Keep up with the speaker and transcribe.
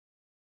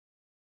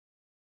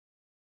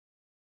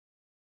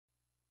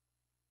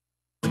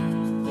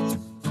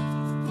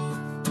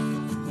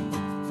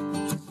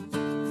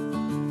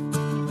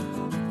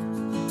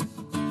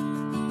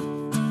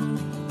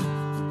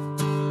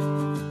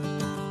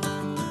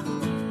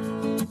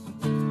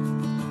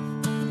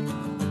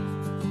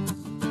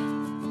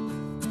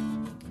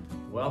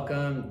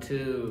welcome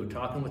to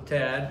Talking with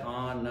Ted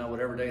on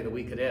whatever day of the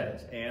week it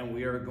is. And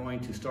we are going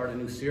to start a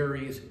new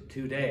series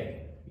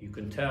today. You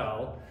can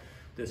tell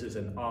this is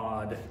an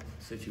odd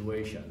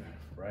situation,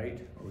 right?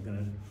 We're going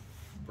to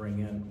bring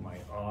in my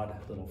odd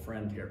little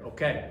friend here.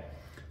 Okay,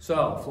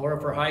 so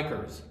Flora for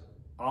hikers,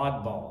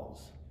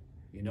 oddballs.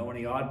 You know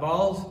any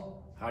oddballs?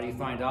 How do you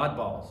find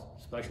oddballs,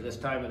 especially this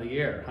time of the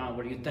year? Huh?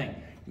 What do you think?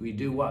 We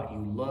do what? You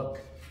look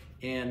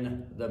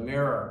in the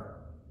mirror.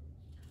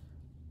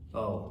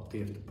 Oh,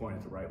 you have to point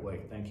it the right way.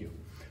 Thank you.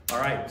 All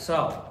right,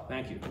 so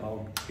thank you.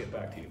 I'll get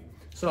back to you.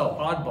 So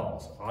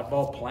oddballs,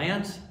 oddball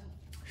plants?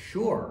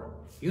 Sure.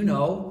 You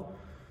know,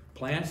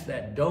 plants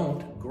that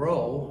don't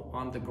grow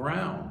on the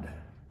ground.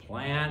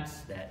 Plants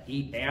that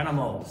eat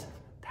animals.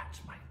 That's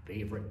my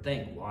favorite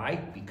thing. Why?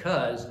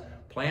 Because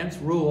plants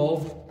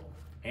rule,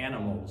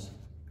 animals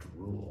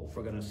drool.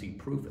 We're going to see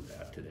proof of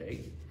that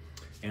today.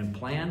 And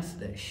plants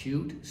that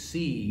shoot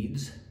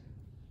seeds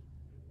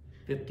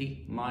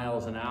 50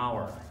 miles an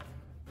hour.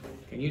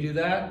 Can you do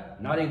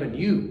that? Not even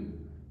you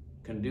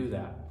can do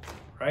that,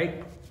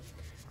 right?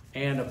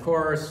 And of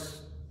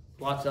course,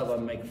 lots of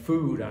them make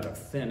food out of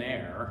thin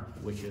air,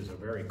 which is a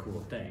very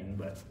cool thing,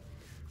 but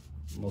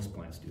most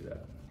plants do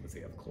that if they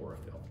have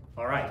chlorophyll.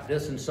 All right,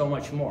 this and so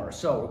much more.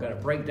 So we're going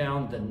to break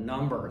down the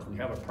numbers. We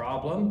have a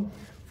problem,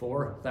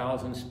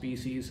 4,000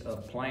 species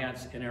of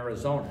plants in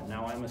Arizona.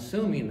 Now I'm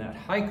assuming that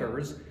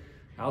hikers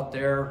out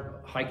there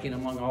hiking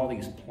among all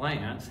these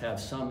plants have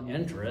some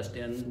interest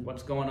in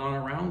what's going on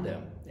around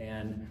them.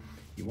 And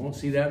you won't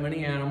see that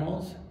many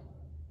animals.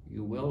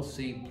 You will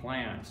see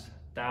plants,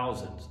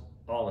 thousands,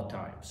 all the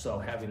time. So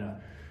having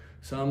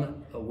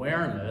some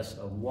awareness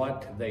of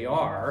what they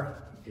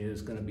are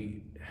is going to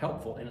be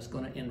helpful, and it's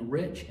going to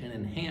enrich and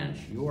enhance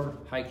your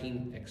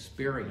hiking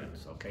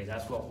experience. Okay,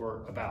 that's what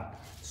we're about.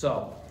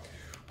 So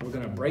we're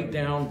going to break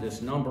down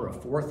this number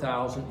of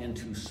 4,000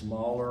 into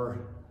smaller,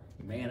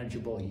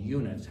 manageable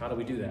units. How do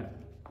we do that?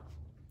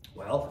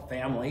 Well,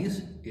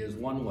 families is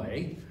one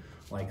way,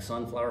 like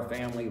sunflower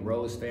family,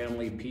 rose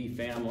family, pea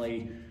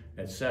family,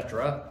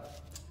 etc.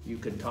 You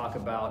could talk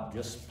about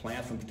just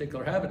plants from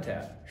particular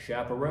habitat,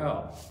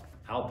 chaparral,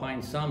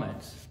 alpine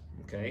summits.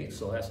 Okay,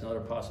 so that's another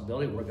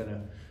possibility. We're going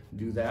to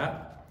do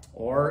that.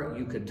 Or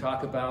you could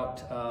talk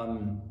about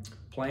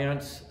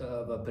plants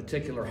of a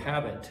particular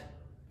habit,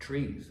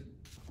 trees,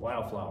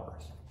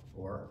 wildflowers,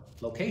 or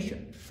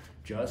location,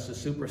 just a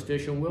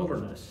superstition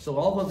wilderness. So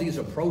all of these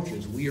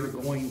approaches we are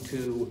going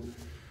to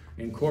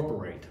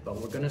incorporate, but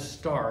we're going to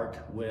start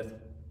with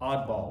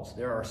oddballs.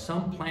 There are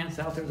some plants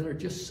out there that are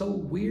just so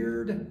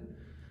weird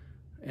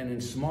and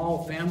in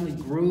small family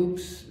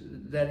groups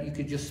that you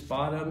could just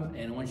spot them,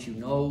 and once you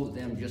know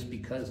them just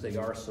because they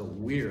are so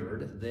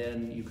weird,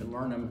 then you can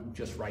learn them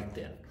just right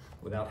then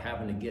without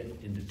having to get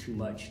into too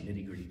much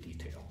nitty-gritty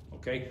detail,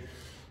 okay?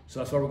 So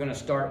that's what we're going to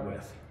start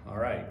with. All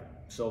right,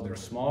 so they're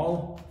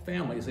small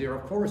families. They are,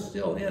 of course,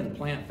 still in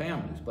plant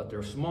families, but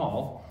they're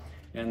small,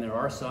 and there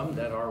are some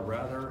that are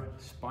rather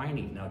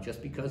spiny. Now,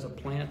 just because a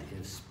plant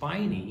is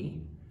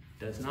spiny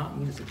does not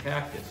mean it's a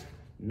cactus.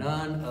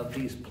 None of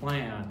these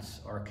plants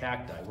are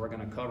cacti. We're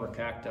going to cover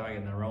cacti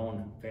in their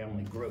own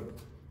family group.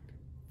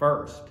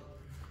 First,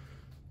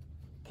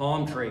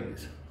 palm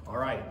trees. All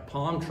right,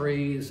 palm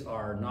trees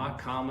are not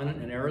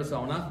common in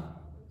Arizona.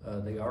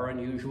 They are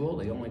unusual.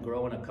 They only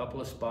grow in a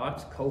couple of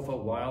spots. Kofa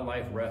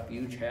Wildlife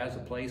Refuge has a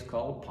place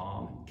called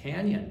Palm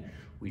Canyon.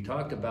 We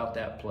talked about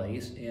that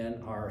place in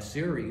our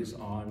series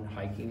on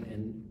hiking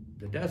in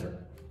the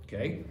desert,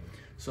 okay?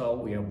 So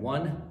we have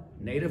one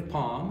native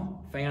palm,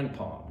 fan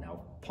palm.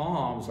 Now,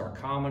 palms are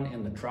common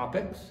in the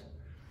tropics,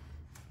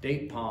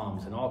 date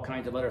palms and all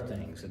kinds of other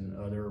things and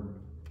other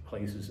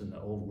places in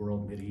the old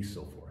world, Mideast,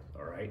 so forth,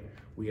 all right?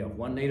 We have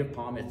one native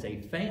palm. It's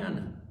a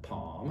fan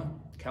palm,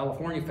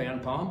 California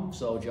fan palm.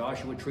 So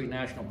Joshua Tree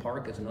National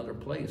Park is another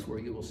place where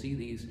you will see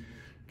these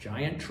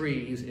giant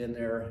trees in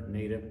their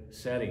native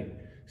setting.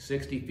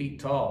 60 feet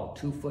tall,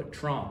 2-foot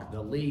trunk.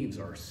 The leaves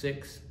are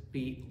 6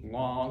 feet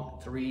long,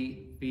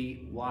 3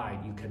 feet wide.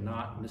 You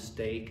cannot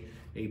mistake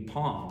a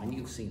palm. And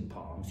you've seen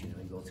palms, you know,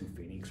 you go through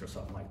Phoenix or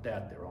something like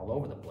that. They're all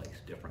over the place,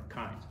 different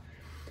kinds.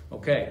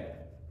 Okay,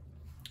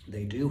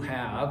 they do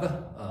have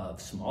a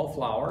small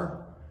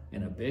flower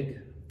and a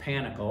big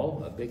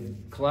panicle, a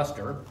big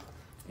cluster,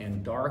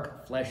 and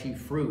dark fleshy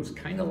fruits,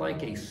 kind of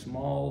like a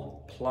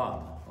small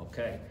plum,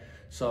 okay?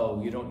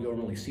 So you don't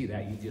normally see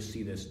that, you just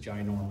see this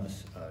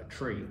ginormous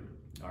tree.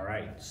 All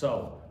right,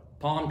 so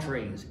palm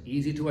trees,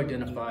 easy to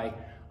identify.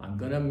 I'm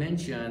gonna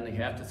mention, you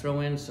have to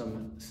throw in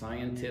some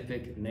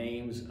scientific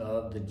names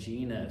of the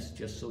genus,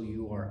 just so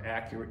you are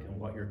accurate in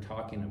what you're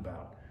talking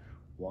about.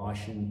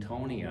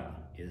 Washingtonia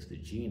is the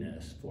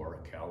genus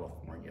for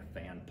California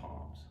fan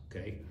palms,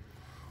 okay?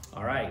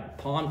 All right,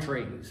 palm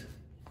trees.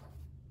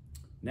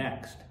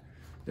 Next,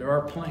 there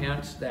are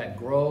plants that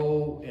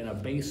grow in a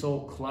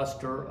basal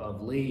cluster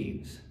of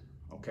leaves,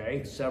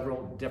 okay?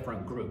 Several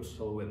different groups.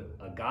 So with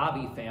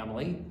agave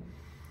family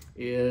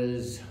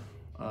is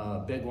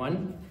a big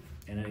one,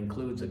 and it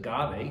includes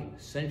agave,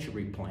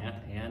 century plant,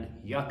 and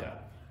yucca.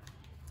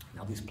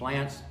 Now these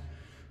plants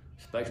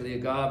especially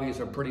agaves,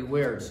 are pretty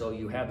weird. So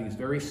you have these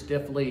very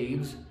stiff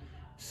leaves,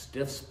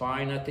 stiff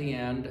spine at the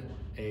end,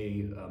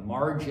 a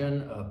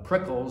margin of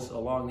prickles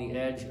along the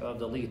edge of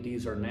the leaf.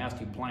 These are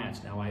nasty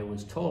plants. Now, I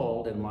was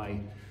told in my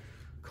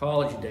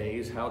college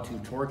days how to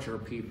torture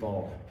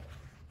people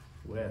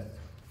with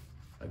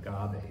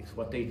agaves.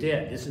 What they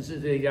did, they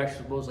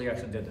supposedly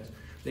did this.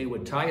 They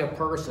would tie a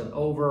person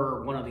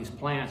over one of these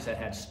plants that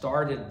had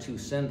started to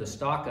send the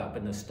stalk up,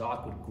 and the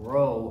stalk would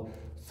grow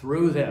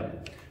through them.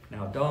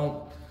 Now,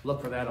 don't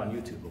look for that on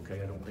YouTube,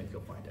 okay? I don't think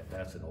you'll find that.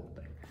 That's an old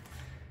thing.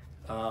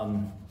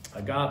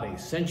 Agave,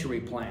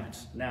 century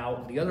plants.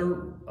 Now, the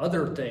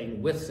other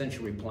thing with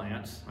century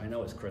plants, I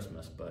know it's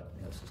Christmas, but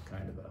this is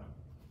kind of a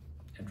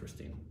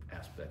interesting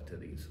aspect to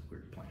these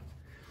weird plants.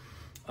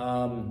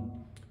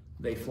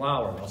 They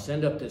flower. They'll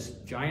send up this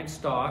giant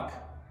stalk,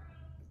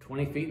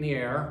 20 feet in the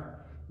air.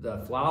 The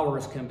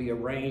flowers can be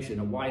arranged in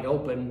a wide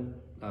open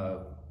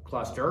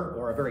cluster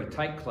or a very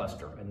tight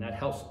cluster, and that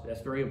helps.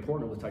 That's very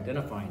important with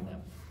identifying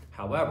them.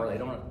 However, they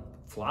don't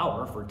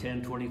flower for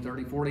 10, 20,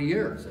 30, 40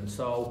 years, and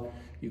so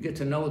you get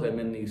to know them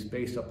in these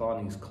based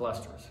upon these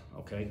clusters,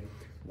 okay?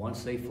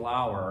 Once they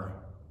flower,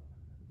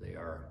 they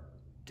are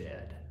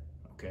dead,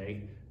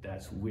 okay?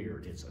 That's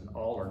weird. It's an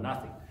all or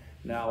nothing.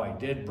 Now, I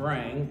did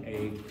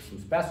bring some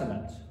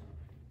specimens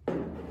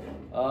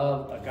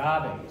of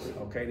agaves,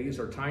 okay? These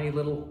are tiny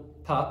little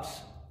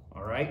pups,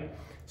 all right?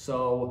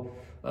 So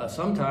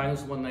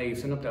sometimes when they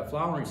send up that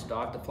flowering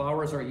stalk, the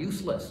flowers are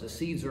useless. The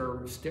seeds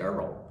are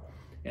sterile.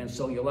 And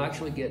so you'll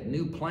actually get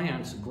new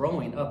plants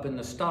growing up in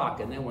the stalk,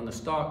 and then when the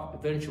stalk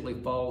eventually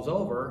falls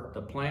over,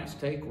 the plants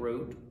take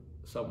root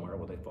somewhere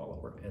where they fall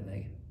over, and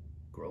they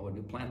grow a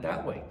new plant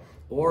that way.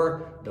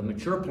 Or the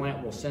mature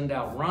plant will send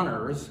out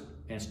runners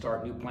and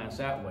start new plants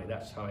that way.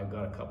 That's how I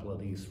got a couple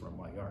of these from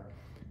my yard.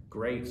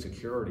 Great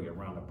security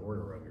around the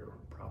border of your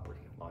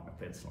property along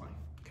a fence line.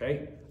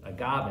 Okay,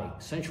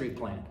 agave, century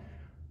plant.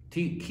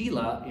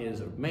 Tequila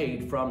is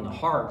made from the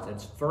heart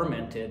that's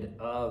fermented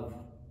of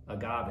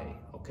agave.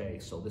 Okay,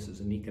 so this is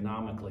an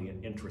economically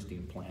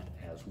interesting plant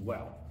as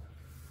well.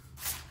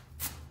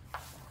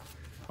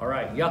 All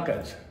right,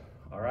 yuccas.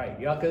 All right,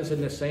 yuccas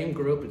in the same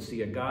group. It's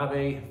the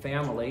agave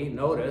family.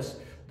 Notice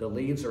the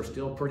leaves are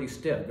still pretty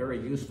stiff. Very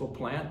useful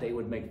plant. They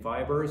would make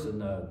fibers in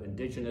the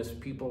indigenous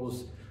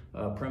people's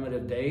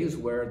primitive days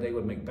where they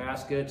would make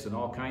baskets and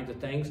all kinds of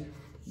things.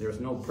 There's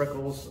no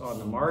prickles on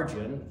the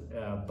margin,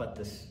 but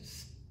the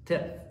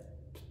tip,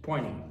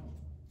 pointy.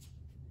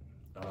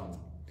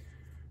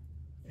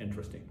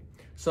 Interesting.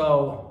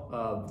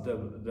 So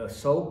the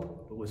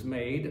soap was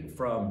made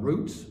from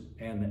roots,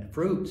 and the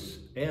fruits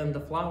and the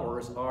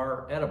flowers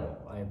are edible.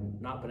 I have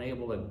not been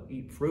able to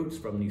eat fruits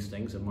from these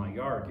things in my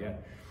yard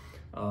yet,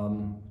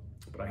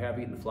 but I have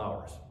eaten the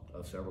flowers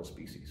of several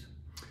species.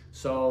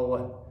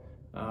 So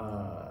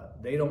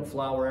they don't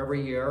flower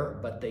every year,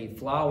 but they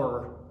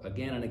flower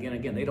again and again and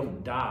again. They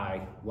don't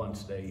die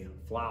once they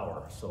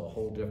flower, so a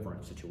whole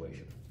different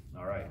situation.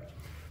 All right.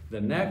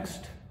 The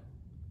next,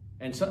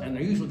 and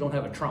they usually don't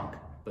have a trunk,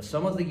 but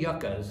some of the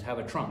yuccas have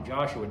a trunk,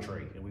 Joshua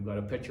tree, and we've got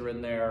a picture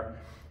in there,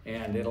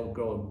 and it'll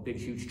grow a big,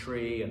 huge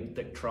tree and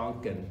thick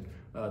trunk, and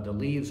the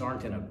leaves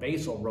aren't in a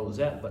basal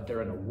rosette, but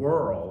they're in a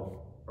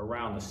whorl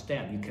around the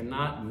stem. You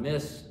cannot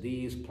miss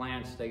these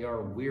plants. They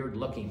are weird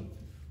looking,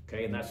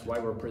 okay? And that's why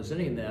we're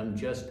presenting them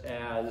just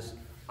as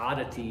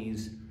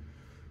oddities,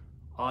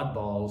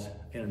 oddballs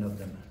in and of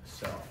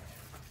themselves,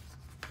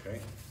 okay?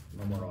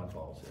 No more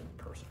oddballs in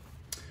person.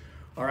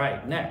 All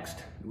right, next,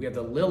 we have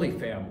the lily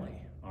family,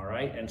 all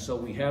right? And so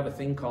we have a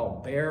thing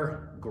called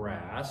bear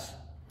grass,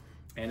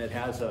 and it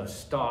has a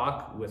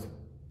stalk with a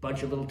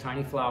bunch of little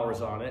tiny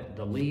flowers on it.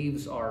 The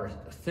leaves are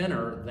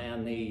thinner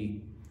than the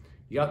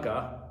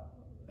yucca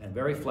and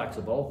very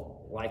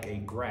flexible, like a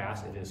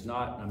grass. It is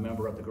not a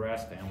member of the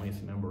grass family, it's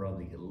a member of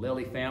the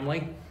lily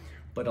family,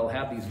 but it'll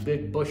have these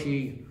big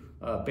bushy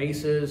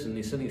bases, and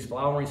they send these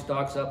flowering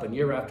stalks up, and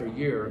year after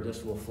year,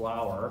 this will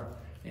flower.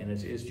 And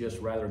it is just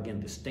rather, again,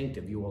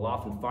 distinctive. You will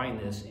often find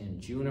this in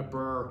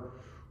juniper,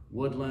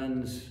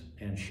 woodlands,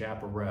 and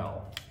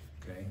chaparral,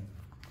 okay?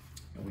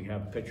 And we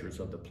have pictures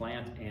of the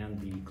plant and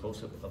the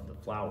close-up of the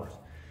flowers.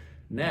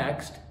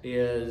 Next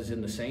is in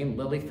the same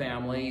lily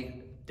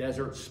family,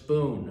 desert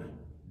spoon.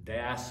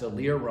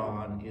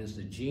 Dacelyron is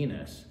the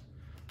genus.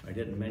 I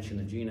didn't mention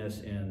the genus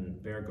in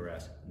bear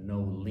grass,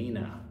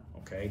 Nolina,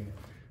 okay?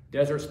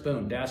 Desert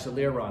spoon,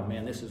 Dacelyron,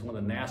 man, this is one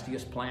of the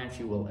nastiest plants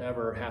you will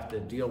ever have to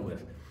deal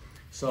with.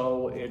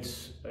 So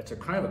it's a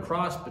kind of a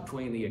cross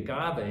between the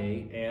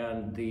agave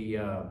and the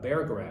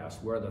bear grass,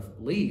 where the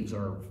leaves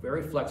are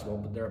very flexible,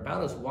 but they're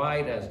about as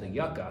wide as the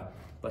yucca,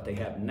 but they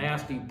have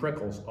nasty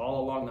prickles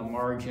all along the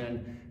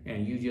margin,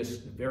 and you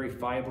just, very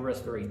fibrous,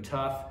 very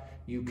tough.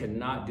 You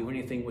cannot do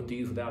anything with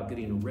these without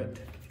getting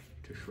ripped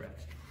to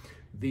shreds.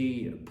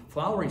 The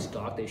flowering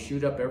stalk, they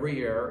shoot up every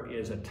year,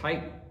 is a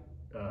tight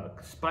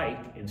spike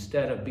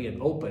instead of being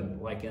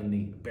open like in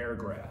the bear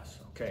grass,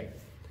 okay?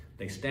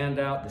 They stand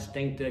out,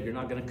 distinctive. You're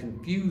not going to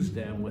confuse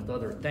them with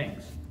other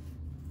things.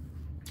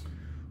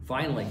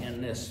 Finally,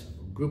 in this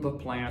group of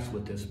plants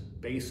with this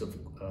base of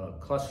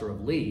cluster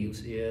of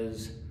leaves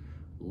is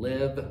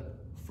live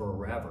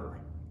forever.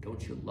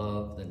 Don't you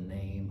love the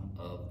name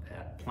of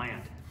that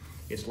plant?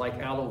 It's like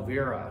aloe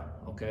vera,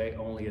 okay,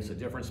 only it's a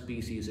different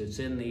species. It's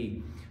in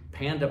the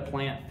panda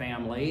plant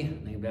family,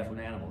 named after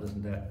an animal.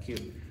 Isn't that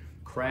cute?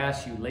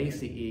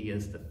 Crassulaceae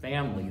is the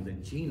family. The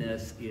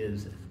genus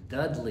is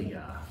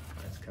Dudleya.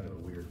 That's kind of a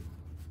weird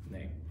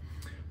name.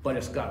 But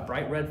it's got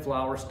bright red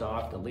flower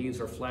stalk. The leaves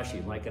are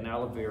fleshy like an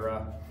aloe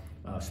vera.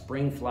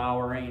 Spring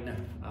flowering.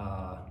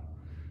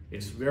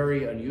 It's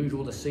very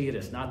unusual to see it.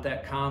 It's not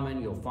that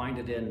common. You'll find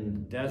it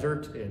in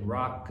desert, in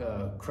rock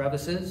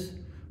crevices.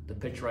 The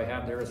picture I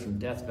have there is from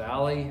Death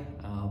Valley.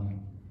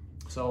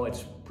 So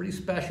it's pretty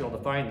special to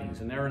find these.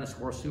 And they're in the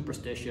for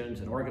superstitions,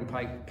 an Oregon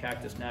Pike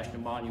Cactus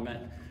National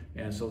Monument.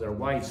 And so they're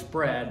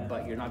widespread,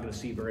 but you're not going to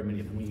see very many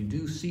of them. When you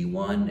do see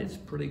one, it's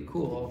pretty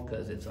cool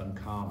because it's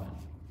uncommon.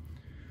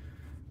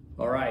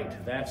 All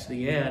right, that's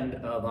the end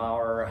of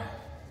our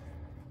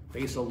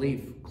basal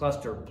leaf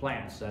cluster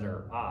plants that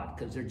are odd,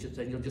 because they're just,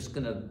 you're just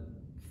going to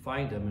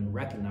find them and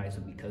recognize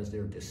them because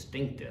they're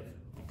distinctive.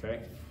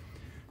 Okay.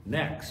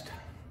 Next,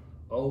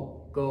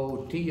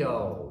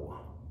 Ocotillo.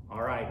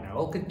 All right, now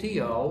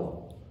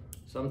Ocotillo,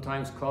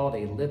 sometimes called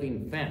a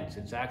living fence.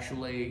 It's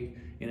actually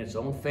in its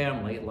own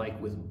family, like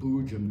with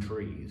boojum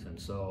trees, and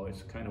so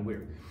it's kind of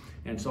weird.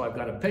 And so I've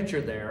got a picture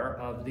there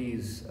of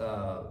these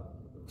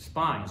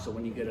spines. So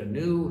when you get a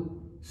new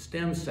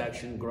stem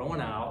section growing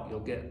out,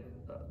 you'll get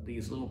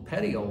these little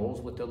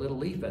petioles with the little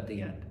leaf at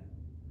the end.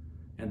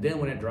 And then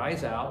when it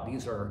dries out,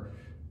 these are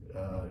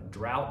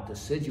drought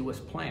deciduous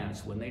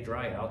plants. When they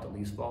dry out, the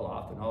leaves fall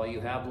off, and all you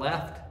have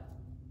left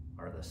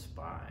are the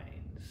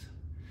spines.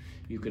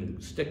 You can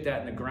stick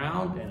that in the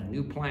ground and a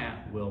new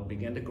plant will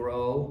begin to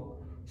grow,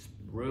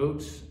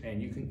 roots,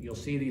 and you'll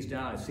see these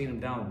down. I've seen them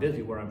down in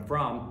Bisbee where I'm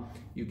from.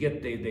 You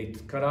get they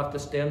cut off the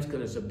stems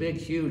because it's a big,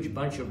 huge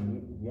bunch of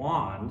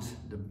wands,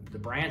 the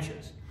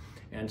branches,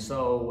 and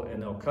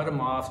they'll cut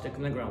them off, stick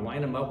them in the ground,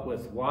 line them up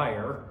with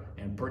wire,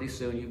 and pretty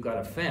soon you've got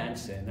a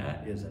fence, and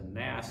that is a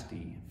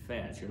nasty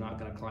fence. You're not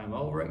going to climb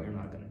over it. You're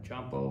not going to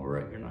jump over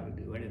it. You're not going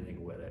to do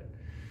anything with it.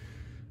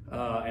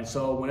 And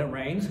so when it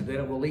rains, then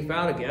it will leaf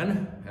out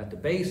again at the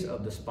base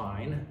of the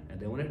spine. And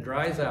then when it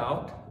dries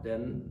out,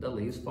 then the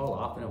leaves fall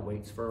off and it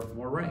waits for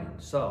more rain.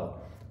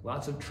 So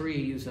lots of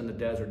trees in the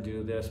desert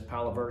do this.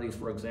 Palo Verdes,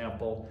 for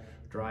example,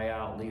 dry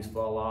out, leaves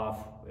fall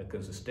off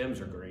because the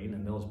stems are green.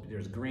 And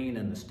there's green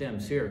in the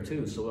stems here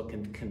too. So it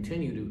can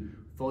continue to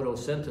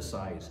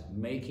photosynthesize,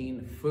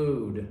 making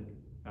food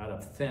out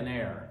of thin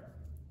air.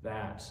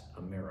 That's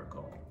a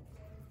miracle.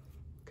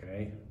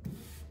 Okay?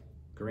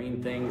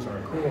 Green things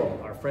are cool.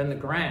 Our friend the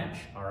Granch,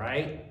 all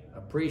right,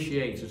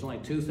 appreciates. There's only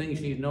two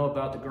things you need to know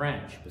about the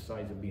Granch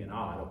besides it being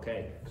odd,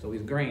 okay? So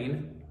he's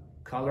green,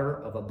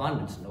 color of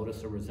abundance.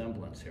 Notice the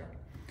resemblance here.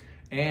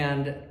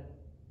 And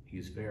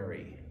he's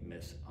very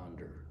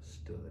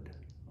misunderstood.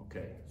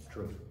 Okay, it's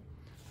true.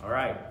 All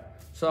right,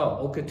 so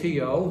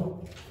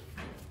Ocotillo,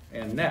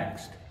 and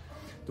next.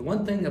 The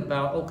one thing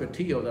about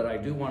Ocotillo that I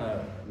do want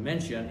to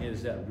mention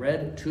is that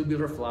red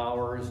tubular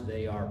flowers,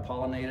 they are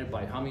pollinated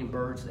by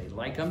hummingbirds. They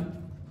like them.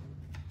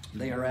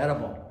 They are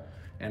edible,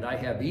 and I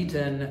have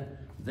eaten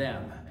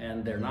them,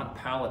 and they're not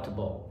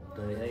palatable.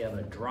 They have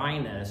a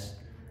dryness,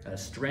 a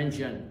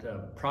astringent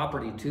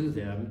property to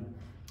them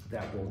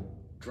that will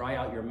dry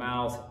out your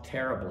mouth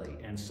terribly,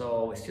 and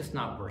so it's just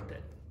not worth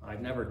it.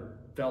 I've never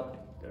felt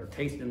or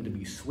tasted them to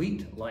be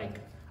sweet like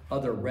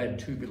other red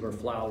tubular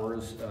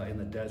flowers in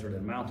the desert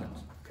and mountains,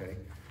 okay?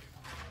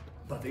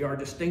 But they are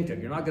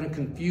distinctive. You're not going to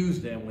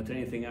confuse them with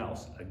anything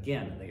else.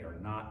 Again, they are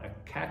not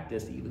a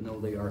cactus, even though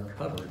they are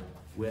covered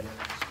with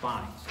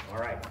spines. All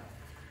right.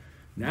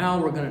 Now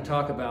we're going to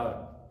talk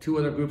about two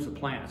other groups of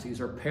plants. These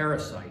are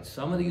parasites.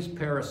 Some of these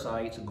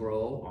parasites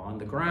grow on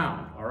the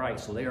ground. All right,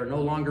 so they are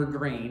no longer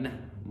green,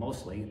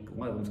 mostly.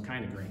 One of them's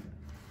kind of green.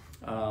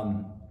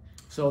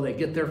 So they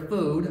get their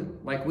food,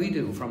 like we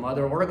do, from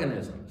other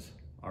organisms.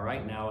 All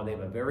right, now they have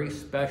a very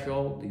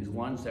special, these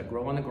ones that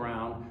grow on the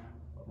ground,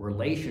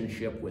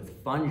 relationship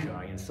with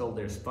fungi. And so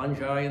there's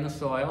fungi in the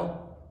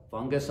soil,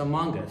 fungus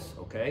among us,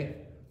 okay?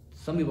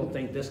 Some people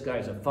think this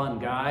guy's a fun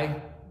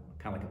guy,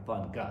 kind of like a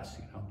fun Gus,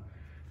 you know?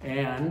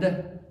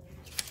 And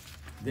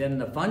then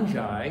the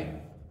fungi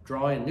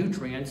draw in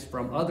nutrients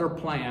from other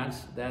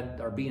plants that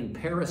are being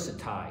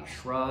parasitized,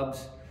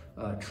 shrubs,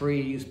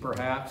 trees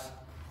perhaps.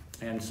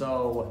 And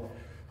so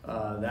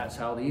that's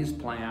how these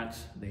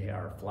plants, they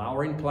are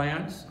flowering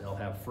plants. They'll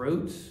have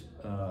fruits,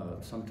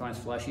 sometimes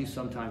fleshy,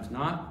 sometimes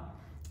not,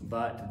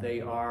 but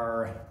they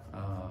are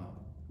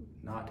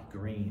not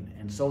green.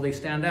 And so they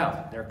stand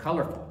out. They're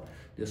colorful.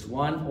 This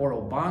one,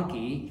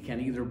 Orobanche,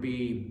 can either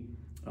be,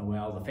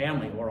 well, the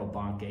family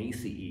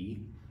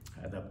Orobanchaceae,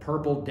 the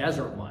purple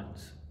desert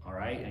ones, all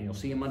right? And you'll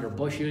see them under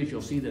bushes.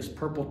 You'll see this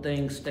purple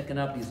thing sticking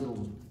up, these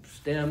little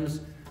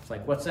stems. It's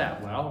like, what's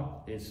that?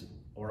 Well, it's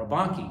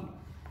Orobanche.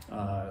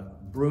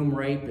 Broom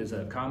rape is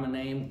a common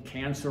name.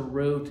 Cancer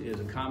root is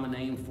a common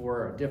name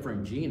for a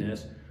different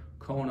genus,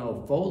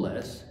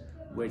 Conopholis.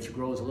 which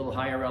grows a little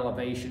higher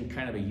elevation,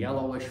 kind of a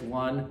yellowish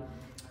one.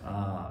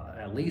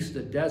 At least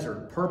the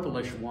desert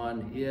purplish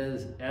one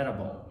is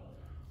edible.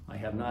 I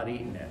have not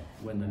eaten it.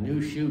 When the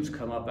new shoots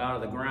come up out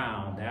of the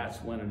ground,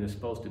 that's when it is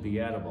supposed to be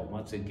edible.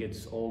 Once it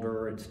gets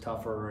older, it's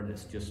tougher and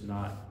it's just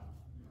not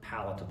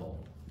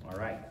palatable. All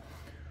right.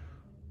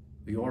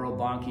 The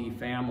Orobanche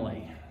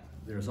family.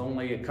 There's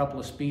only a couple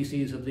of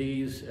species of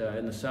these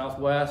in the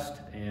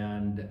Southwest,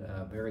 and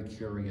very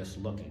curious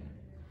looking.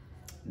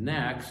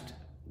 Next,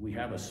 we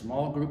have a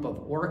small group of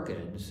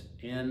orchids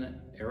in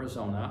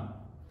Arizona,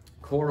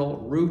 coral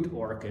root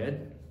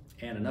orchid,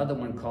 and another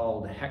one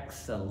called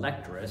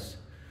Hexalectris.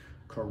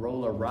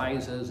 Corolla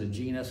rhiza is a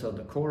genus of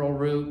the coral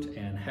root,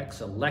 and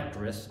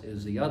Hexalectris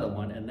is the other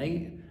one, and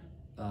they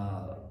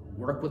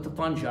work with the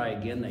fungi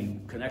again. They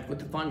connect with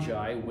the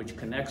fungi, which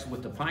connects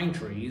with the pine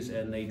trees,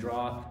 and they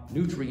draw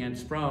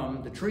nutrients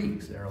from the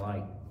trees. They're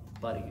like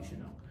buddies, you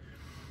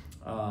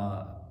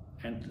know.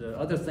 And the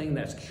other thing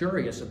that's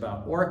curious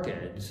about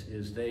orchids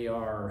is they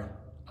are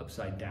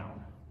upside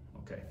down,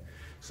 okay?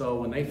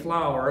 So when they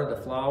flower,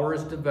 the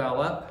flowers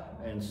develop,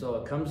 and so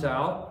it comes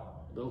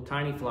out, little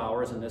tiny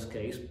flowers in this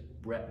case,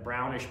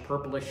 brownish,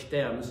 purplish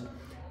stems,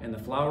 and the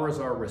flowers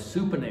are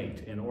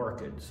resupinate in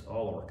orchids,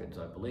 all orchids,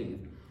 I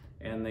believe,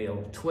 and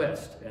they'll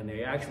twist, and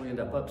they actually end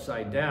up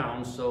upside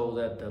down so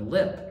that the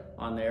lip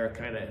on there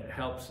kind of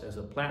helps as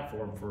a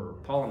platform for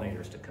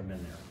pollinators to come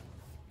in there.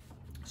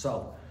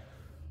 So,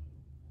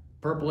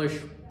 purplish,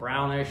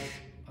 brownish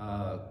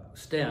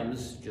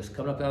stems just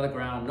coming up out of the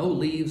ground. No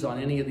leaves on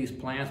any of these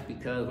plants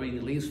because what do you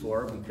need leaves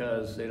for?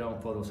 Because they don't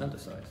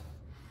photosynthesize.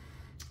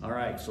 All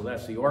right, so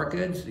that's the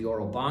orchids, the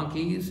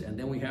Orobanches, and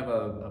then we have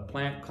a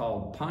plant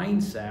called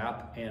pine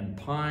sap and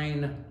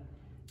pine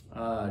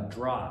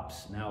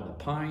drops. Now the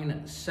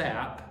pine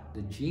sap,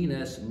 the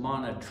genus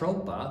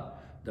Monotropa,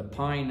 the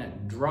pine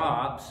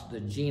drops,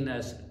 the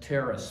genus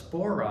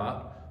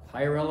Pterospora,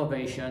 higher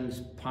elevations,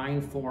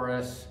 pine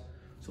forests,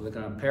 so they're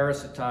going to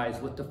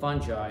parasitize with the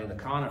fungi, the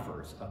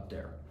conifers up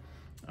there.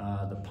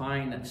 The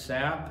pine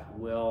sap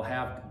will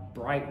have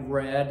bright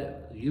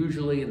red,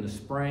 usually in the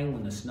spring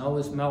when the snow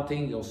is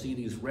melting. You'll see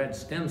these red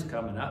stems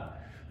coming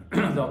up.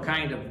 They'll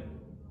kind of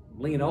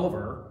lean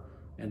over,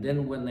 and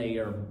then when they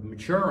are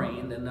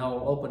maturing, then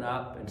they'll open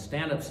up and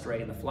stand up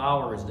straight, and the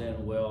flowers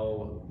then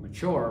will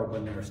mature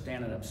when they're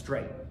standing up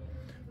straight.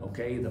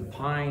 Okay, the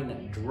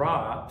pine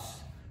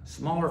drops,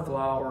 smaller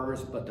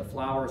flowers, but the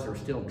flowers are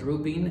still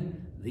drooping.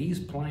 These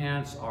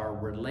plants are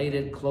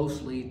related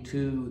closely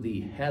to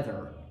the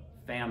heather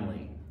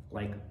family,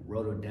 like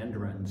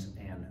rhododendrons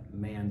and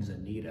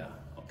manzanita.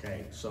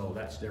 Okay, so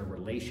that's their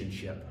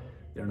relationship.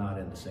 They're not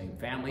in the same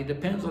family.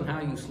 Depends on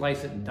how you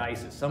slice it and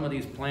dice it. Some of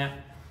these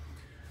plant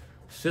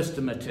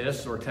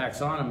systematists or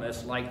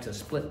taxonomists like to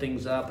split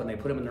things up and they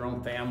put them in their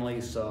own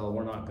family, so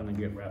we're not going to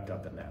get wrapped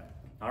up in that.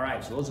 All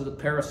right, so those are the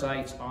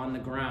parasites on the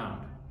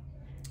ground.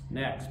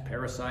 Next,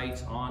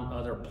 parasites on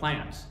other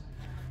plants.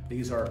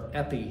 These are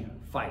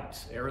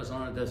epiphytes.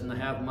 Arizona doesn't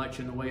have much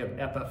in the way of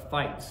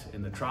epiphytes.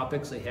 In the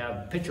tropics, they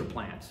have pitcher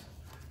plants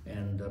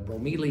and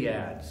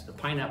bromeliads, the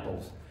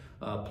pineapples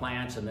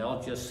plants, and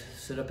they'll just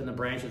sit up in the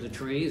branches of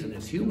trees, and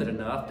it's humid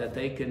enough that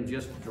they can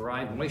just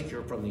derive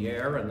moisture from the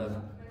air,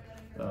 and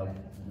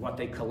what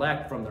they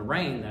collect from the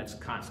rain, that's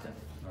constant,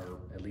 or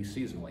at least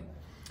seasonally.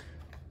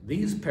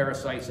 These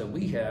parasites that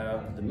we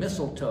have, the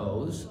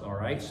mistletoes, all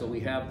right, so we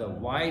have the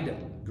wide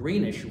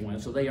greenish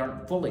ones, so they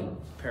aren't fully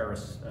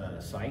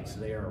parasites,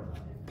 they are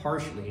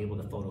partially able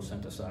to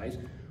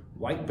photosynthesize.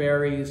 White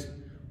berries,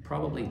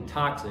 probably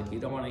toxic, you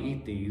don't want to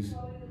eat these.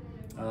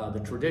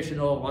 The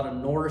traditional, a lot of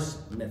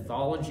Norse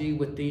mythology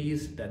with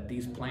these, that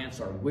these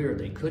plants are weird.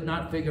 They could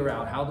not figure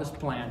out how this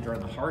plant during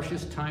the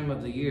harshest time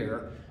of the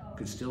year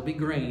could still be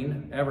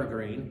green,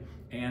 evergreen,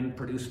 and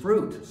produce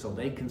fruit. So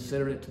they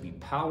considered it to be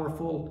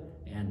powerful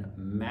and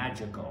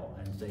magical,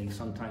 and they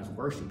sometimes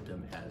worshiped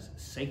them as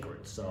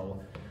sacred.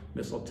 So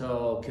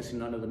mistletoe,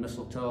 kissing under the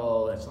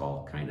mistletoe, that's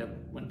all kind of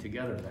went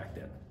together back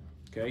then.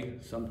 Okay,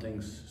 some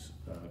things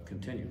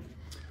continue.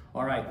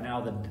 All right, now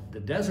the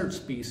desert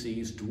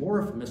species,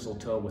 dwarf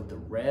mistletoe with the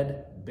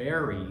red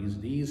berries,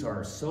 these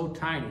are so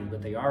tiny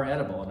that they are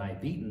edible, and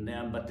I've eaten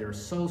them, but they're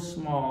so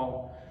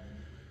small,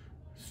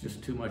 it's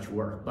just too much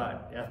work.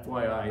 But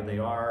FYI, they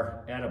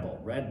are edible.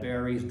 Red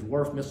berries,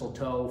 dwarf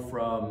mistletoe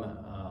from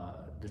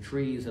the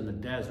trees in the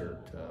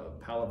desert,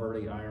 Palo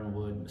Verde,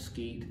 ironwood,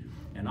 mesquite,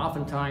 and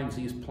oftentimes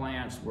these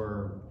plants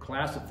were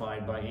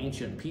classified by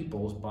ancient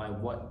peoples by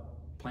what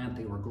plant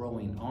they were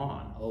growing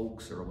on,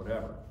 oaks or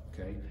whatever,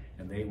 okay?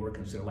 And they were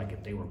considered, like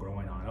if they were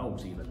growing on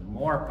oaks, even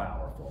more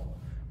powerful.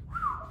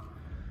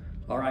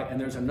 All right, and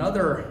there's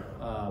another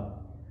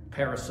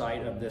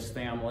parasite of this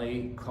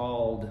family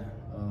called,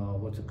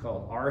 what's it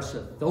called?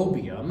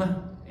 Arcithobium,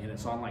 and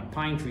it's on like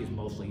pine trees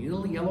mostly.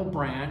 Little yellow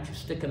branch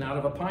sticking out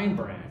of a pine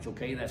branch,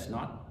 okay? That's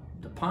not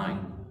the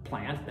pine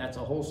plant, that's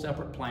a whole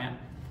separate plant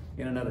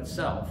in and of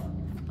itself.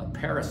 A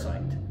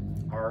parasite,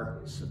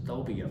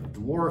 Arcithobium,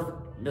 dwarf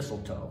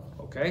mistletoe,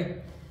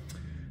 okay?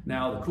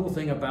 Now the cool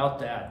thing about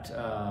that,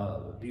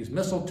 these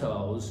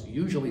mistletoes,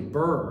 usually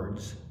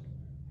birds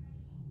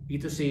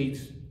eat the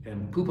seeds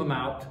and poop them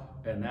out,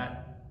 and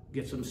that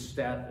gets them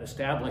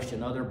established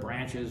in other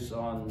branches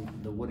on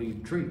the woody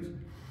trees.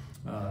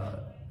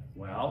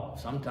 Well,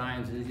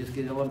 sometimes they just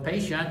get a little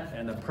impatient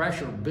and the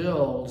pressure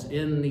builds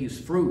in these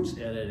fruits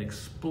and it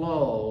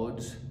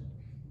explodes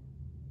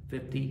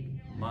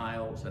 50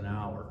 miles an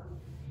hour.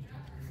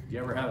 You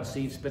ever have a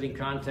seed spitting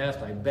contest?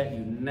 I bet you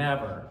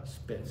never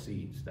spit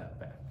seeds that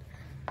fast.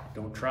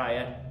 Don't try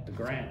it. The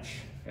Grinch.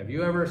 Have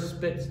you ever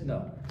spit?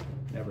 No,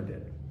 never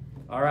did.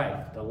 All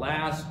right, the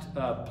last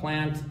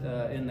plant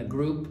in the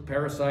group,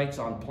 parasites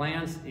on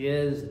plants,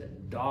 is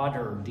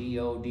Dodder,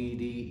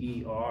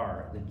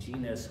 D-O-D-D-E-R, the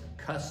genus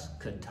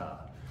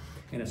Cuscata.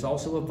 And it's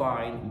also a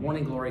vine,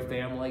 morning glory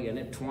family, and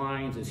it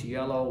twines this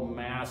yellow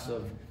mass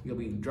of, you'll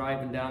be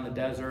driving down the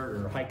desert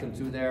or hiking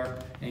through there,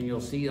 and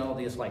you'll see all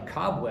these like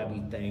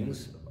cobwebby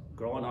things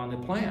growing on the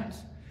plants.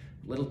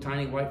 Little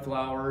tiny white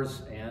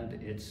flowers, and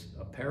it's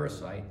a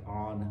parasite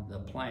on the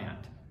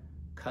plant,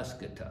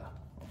 Cuscata.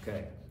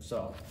 Okay,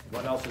 so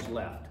what else is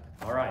left?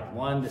 All right,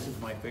 this is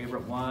my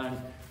favorite one.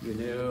 You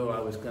knew I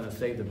was gonna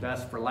save the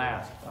best for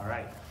last. All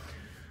right.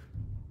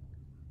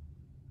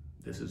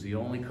 This is the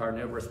only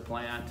carnivorous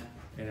plant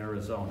in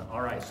Arizona.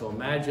 All right, so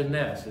imagine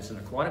this. It's an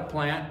aquatic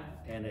plant,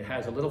 and it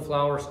has a little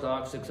flower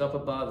stalk, sticks up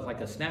above. It's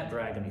like a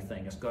snapdragon-y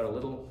thing. It's got a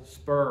little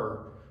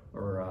spur,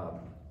 or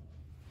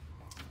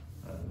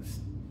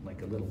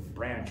like a little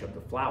branch of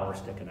the flower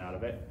sticking out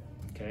of it,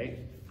 okay?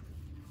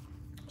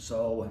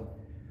 So,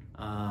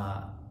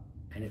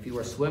 and if you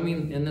were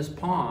swimming in this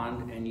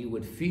pond and you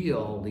would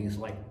feel these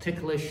like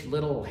ticklish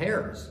little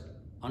hairs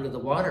under the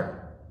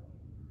water,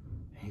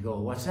 and you go,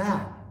 what's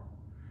that?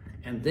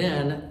 And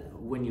then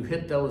when you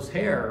hit those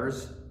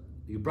hairs,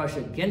 you brush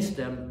against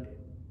them,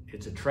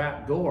 it's a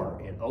trap door.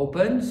 It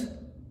opens,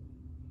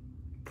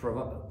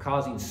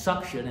 causing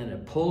suction, and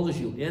it pulls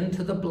you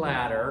into the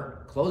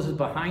bladder, closes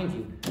behind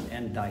you,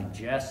 and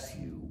digests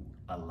you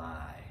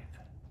alive.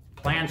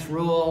 Plants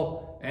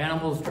rule,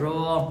 animals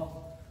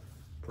drool.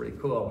 Pretty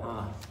cool,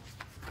 huh?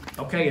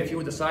 Okay, if you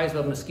were the size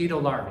of a mosquito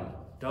larvae,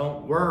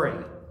 don't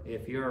worry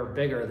if you're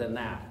bigger than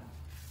that.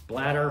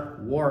 Bladder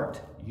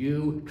wart,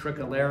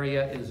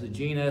 Tricholaria is the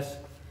genus.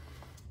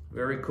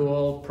 Very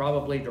cool,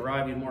 probably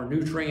deriving more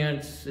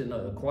nutrients in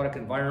the aquatic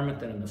environment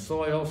than in the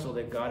soil, so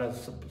they've got to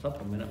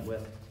supplement it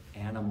with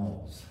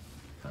animals.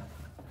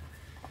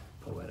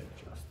 Poetic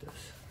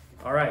justice.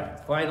 All right,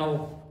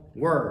 final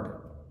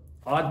word.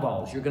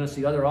 Oddballs. You're going to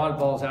see other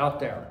oddballs out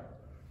there.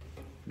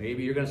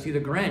 Maybe you're going to see the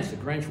Grinch. The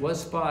Grinch was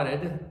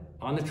spotted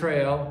on the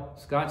trail,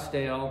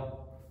 Scottsdale,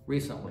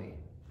 recently.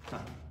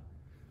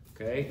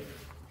 Okay,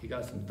 he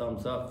got some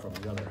thumbs up from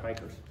the other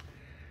hikers.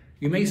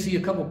 You may see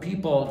a couple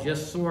people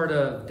just sort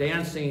of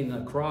dancing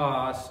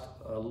across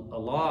a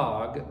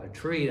log, a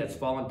tree that's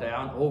fallen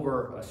down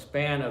over a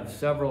span of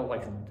several,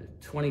 like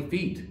 20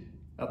 feet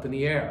up in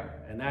the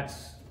air. And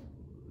that's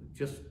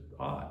just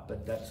odd,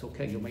 but that's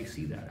okay. You may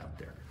see that out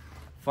there.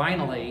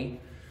 Finally,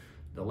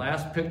 the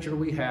last picture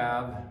we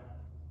have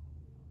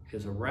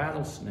is a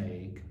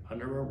rattlesnake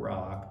under a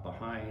rock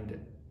behind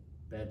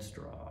bed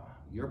straw.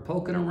 You're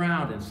poking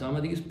around in some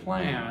of these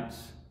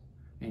plants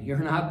and you're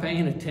not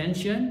paying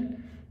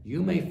attention,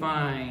 you may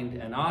find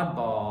an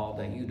oddball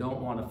that you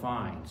don't want to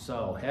find.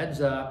 So heads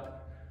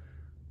up,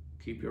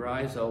 keep your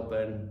eyes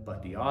open,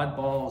 but the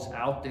oddballs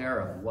out there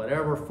of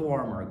whatever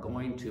form are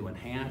going to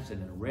enhance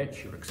and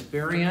enrich your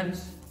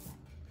experience.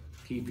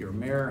 Keep your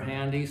mirror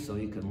handy so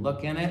you can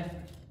look in it,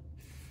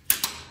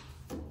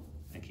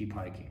 and keep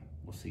hiking.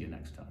 We'll see you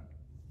next time.